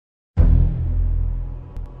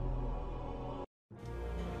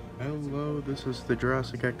Hello, this is the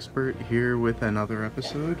Jurassic expert here with another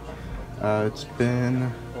episode. It's been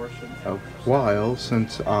a while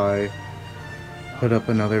since I put up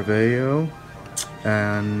another video,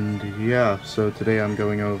 and yeah, so today I'm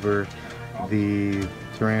going over the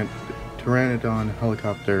Pteranodon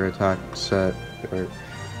helicopter attack set.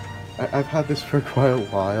 I've had this for quite a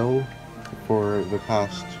while, for the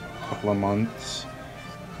past couple of months,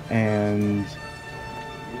 and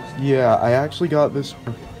yeah, I actually got this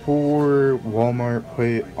before Walmart put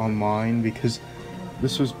it online because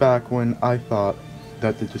this was back when I thought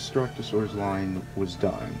that the Destruct-A-Saurs line was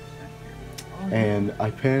done. And I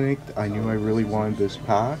panicked. I knew I really wanted this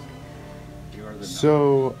pack.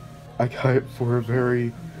 So I got it for a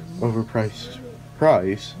very overpriced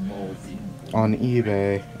price on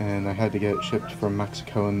eBay, and I had to get it shipped from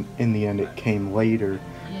Mexico, and in the end it came later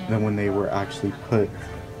than when they were actually put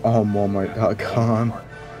on Walmart.com.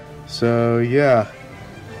 So yeah,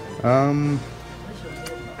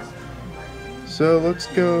 so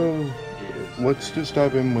let's just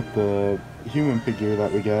dive in with the human figure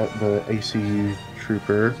that we get, the ACU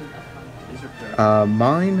Trooper.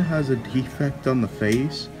 Mine has a defect on the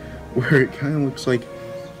face where it kind of looks like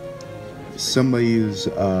somebody's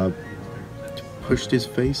pushed his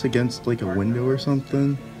face against like a window or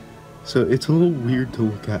something. So it's a little weird to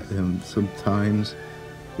look at him sometimes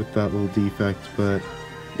with that little defect, but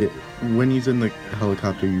when he's in the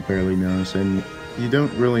helicopter you barely notice, and you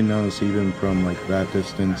don't really notice even from like that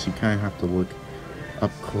distance. You kind of have to look up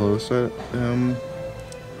close at him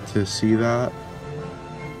to see that.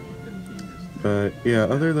 But yeah,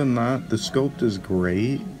 other than that, the sculpt is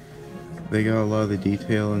great. They got a lot of the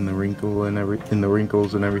detail in the wrinkles and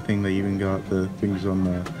everything. They even got the things on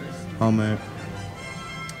the helmet.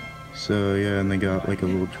 So yeah, and they got like a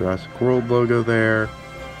little Jurassic World logo there.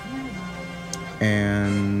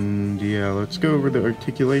 And yeah, let's go over the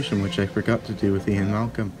articulation, which I forgot to do with Ian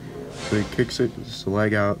Malcolm. So he kicks his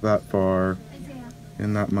leg out that far,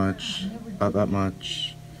 in that much, out that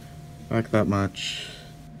much, back that much,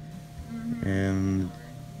 and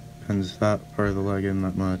bends that part of the leg in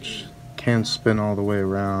that much. Can spin all the way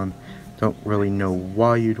around. Don't really know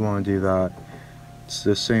why you'd want to do that. It's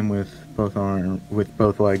the same with both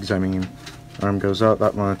legs. I mean, arm goes out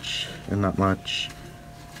that much and that much.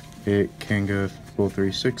 It can go full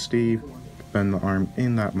 360, bend the arm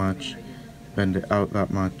in that much, bend it out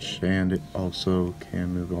that much, and it also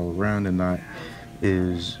can move all around, and that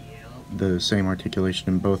is the same articulation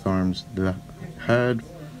in both arms. The head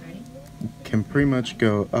can pretty much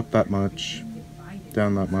go up that much,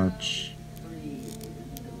 down that much.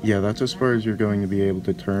 Yeah, that's as far as you're going to be able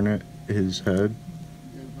to turn it, his head.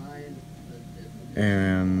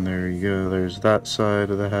 And there you go, there's that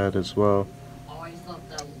side of the head as well.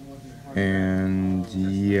 And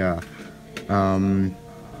yeah, oh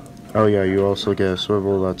yeah, you also get a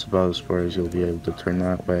swivel. That's about as far as you'll be able to turn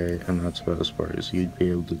that way, and that's about as far as you'd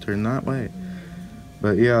be able to turn that way.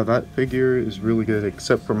 But yeah, that figure is really good,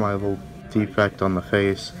 except for my little defect on the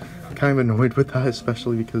face. I'm kind of annoyed with that,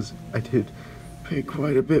 especially because I did pay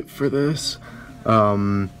quite a bit for this,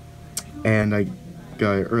 and I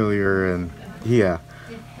got it earlier, and yeah,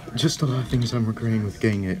 just a lot of things I'm regretting with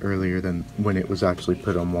getting it earlier than when it was actually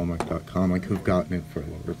put on Walmart.com. I could have gotten it for a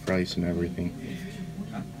lower price and everything.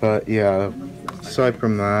 But yeah, aside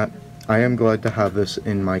from that, I am glad to have this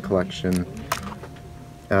in my collection.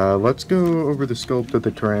 Let's go over the sculpt of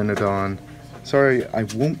the Pteranodon. Sorry, I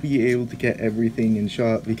won't be able to get everything in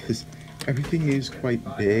shot because everything is quite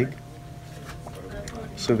big.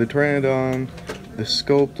 So the Pteranodon, the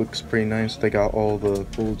sculpt looks pretty nice. They got all the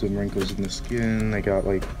folds and wrinkles in the skin. They got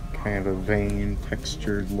like kind of a vein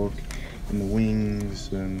textured look in the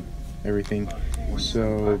wings and everything.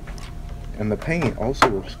 So, and the paint also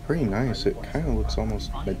looks pretty nice. It kind of looks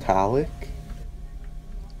almost metallic.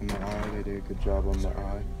 On the eye, they did a good job on the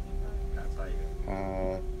eye.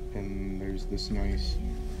 And there's this nice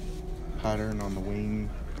pattern on the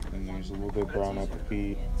wing, and there's a little bit brown at the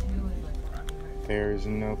feet. There's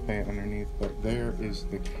no paint underneath, but there is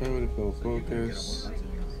the code if it'll focus.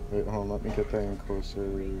 Wait, hold on, let me get that in closer.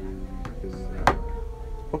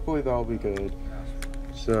 Hopefully that'll be good.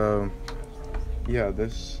 So, yeah,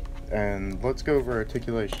 and let's go over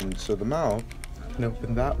articulation. So the mouth can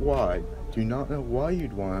open that wide. Do not know why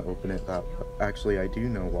you'd want to open it that wide. Actually, I do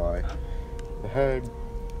know why. The head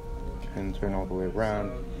can turn all the way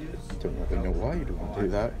around. Don't really know why you'd want to do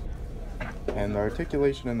that. And the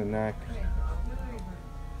articulation in the neck,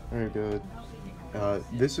 very good.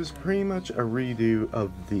 This is pretty much a redo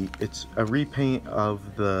of it's a repaint of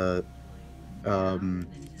the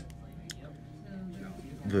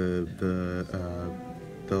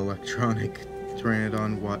electronic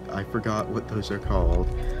Pteranodon, what I forgot what those are called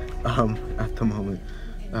at the moment.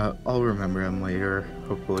 I'll remember them later,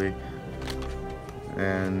 hopefully.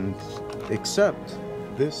 And except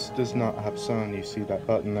this does not have sun. You see that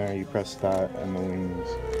button there, you press that and the wings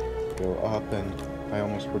go up, and I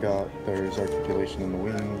almost forgot there's articulation in the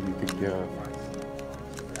wing. You could go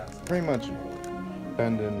pretty much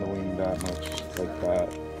bend in the wing that much like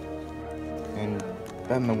that, and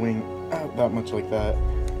bend the wing out that much like that.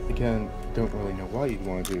 Again, don't really know why you'd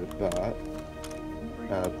want to do that,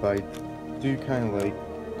 but I do kind of like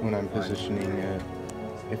when I'm positioning it,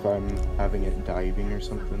 if I'm having it diving or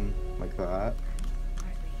something like that.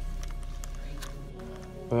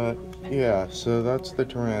 But yeah, so that's the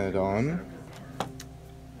Pteranodon,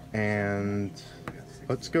 and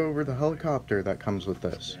let's go over the helicopter that comes with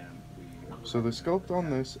this. So the sculpt on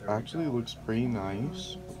this actually looks pretty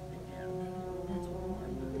nice.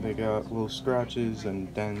 They got little scratches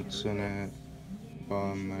and dents in it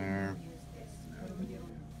on there,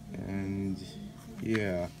 and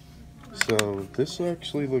yeah, so this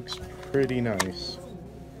actually looks pretty nice.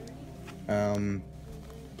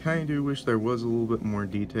 Kind of do wish there was a little bit more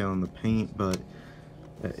detail in the paint, but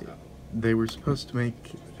they were supposed to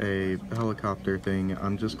make a helicopter thing.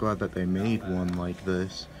 I'm just glad that they made one like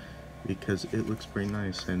this, because it looks pretty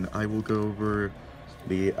nice. And I will go over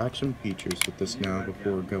the action features with this now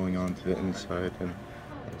before going on to the inside. And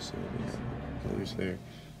also, yeah, colors there.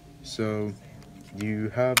 So you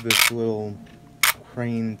have this little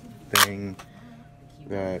crane thing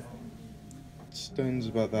that extends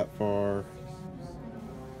about that far.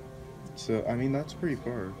 So I mean, that's pretty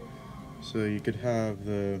far. So you could have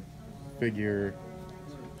the figure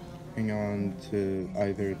hang on to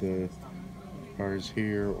either the bars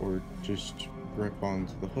here or just grip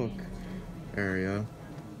onto the hook area.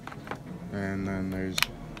 And then there's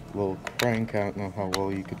a little crank. I don't know how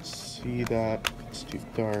well you could see that, it's too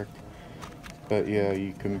dark. But yeah,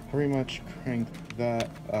 you can pretty much crank that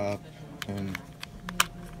up and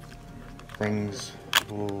brings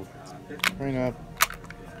a little crane up.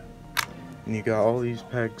 And you got all these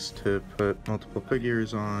pegs to put multiple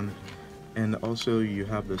figures on, and also you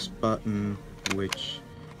have this button which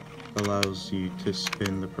allows you to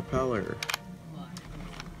spin the propeller.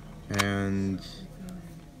 And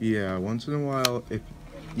yeah, once in a while, if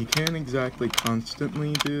you can't exactly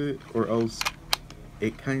constantly do it, or else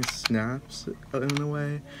it kind of snaps in a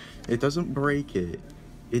way. It doesn't break it,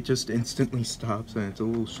 it just instantly stops, and it's a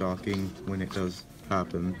little shocking when it does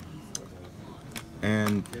happen.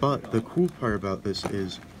 But the cool part about this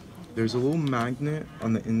is there's a little magnet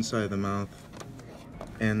on the inside of the mouth,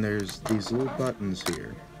 and there's these little buttons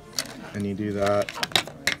here, and you do that,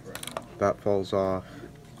 that falls off,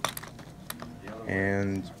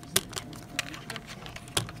 and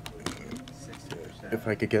if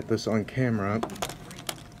I could get this on camera,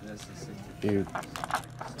 you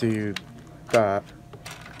do that,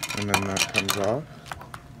 and then that comes off.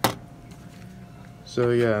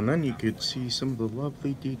 So yeah, and then you could see some of the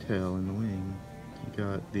lovely detail in the wing. You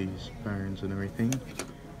got these irons and everything.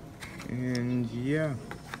 And yeah.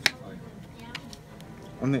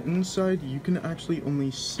 On the inside, you can actually only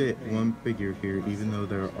sit one figure here, even though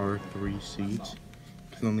there are 3 seats.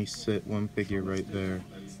 You can only sit one figure right there.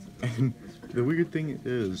 And the weird thing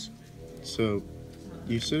is, so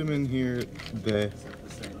you sit them in here, the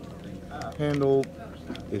handle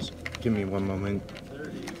is, give me one moment.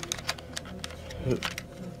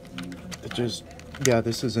 Yeah,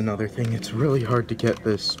 this is another thing. It's really hard to get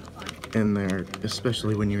this in there,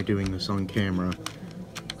 especially when you're doing this on camera.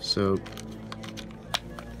 So,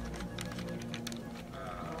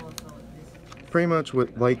 pretty much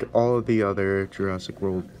with like all of the other Jurassic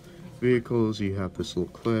World vehicles, you have this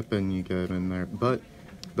little clip and you get in there, but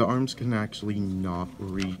the arms can actually not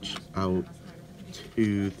reach out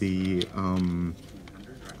to the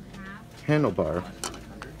handlebar.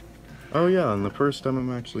 Oh yeah, and the first time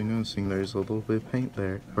I'm actually noticing there's a little bit of paint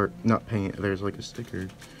there, or not paint, there's like a sticker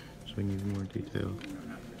showing you more detail.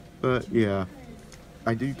 But yeah,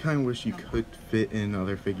 I do kind of wish you could fit in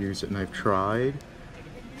other figures, and I've tried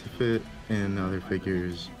to fit in other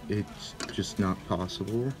figures, it's just not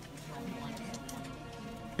possible.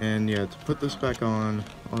 And yeah, to put this back on,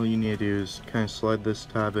 all you need to do is kind of slide this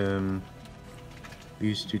tab in,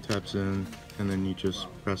 these 2 tabs in, and then you just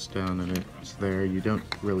press down and it's there. You don't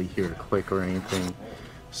really hear a click or anything.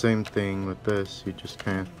 Same thing with this, you just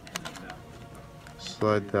kind of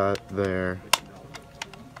slide that there,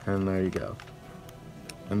 and there you go.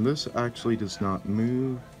 And this actually does not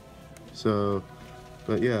move, so,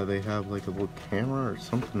 but yeah, they have like a little camera or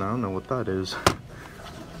something, I don't know what that is.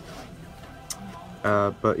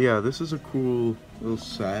 But yeah, this is a cool little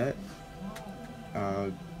set.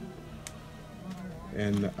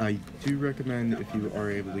 And I do recommend, if you are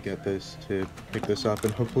able to get this, to pick this up,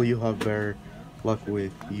 and hopefully you'll have better luck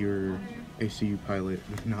with your ACU pilot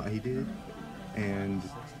than I did. And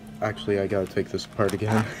actually, I gotta take this apart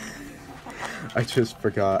again. I just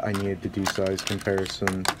forgot I needed to do size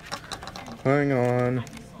comparison. Hang on.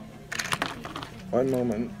 One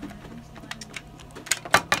moment.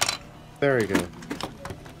 There we go.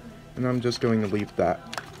 And I'm just going to leave that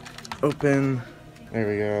open. There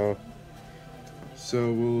we go.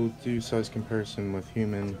 So we'll do size comparison with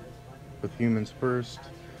humans first.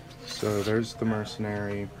 So there's the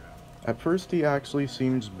mercenary. At first he actually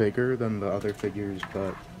seems bigger than the other figures,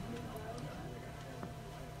 but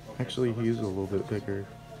actually he is a little bit bigger.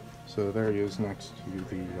 So there he is next to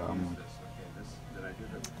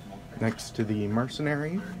the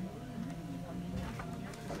mercenary.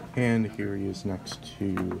 And here he is next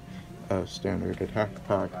to a standard attack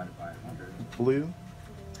pack blue.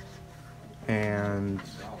 And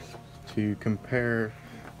to compare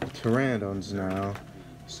Pteranodons now,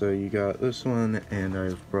 so you got this one, and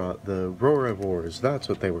I've brought the Roarivores. That's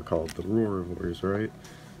what they were called, the Roarivores, right?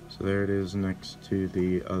 So there it is next to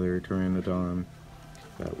the other Pteranodon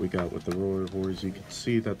that we got with the Roarivores. You can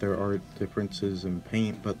see that there are differences in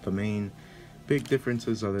paint, but the main big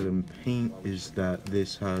differences other than paint is that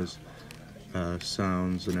this has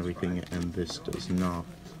sounds and everything, and this does not.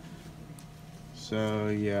 So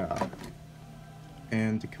yeah.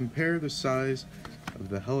 And to compare the size of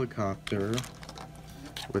the helicopter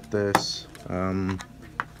with this, here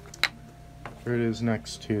it is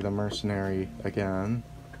next to the mercenary again,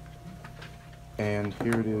 and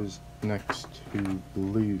here it is next to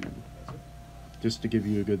blue. Just to give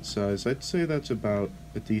you a good size, I'd say that's about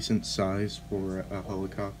a decent size for a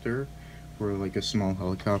helicopter, for like a small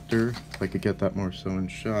helicopter, if I could get that more so in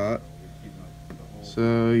shot.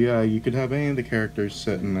 So yeah, you could have any of the characters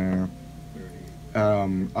sitting there.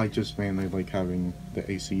 I just mainly like having the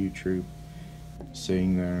ACU troop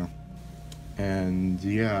sitting there. And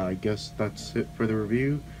yeah, I guess that's it for the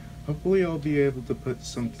review. Hopefully I'll be able to put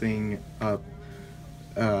something up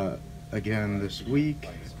again this week.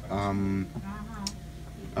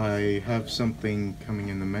 I have something coming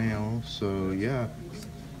in the mail, so yeah,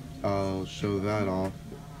 I'll show that off.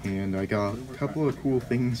 And I got a couple of cool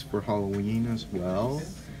things for Halloween as well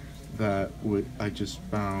that I just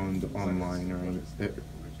found online, right?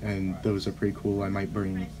 And those are pretty cool. I might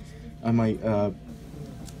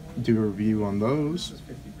do a review on those.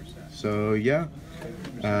 So yeah,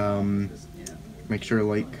 make sure to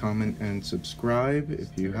like, comment, and subscribe.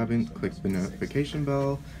 If you haven't, click the notification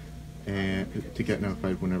bell and to get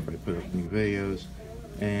notified whenever I put up new videos.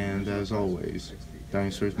 And as always,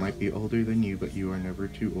 dinosaurs might be older than you, but you are never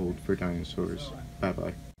too old for dinosaurs. Bye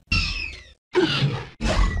bye.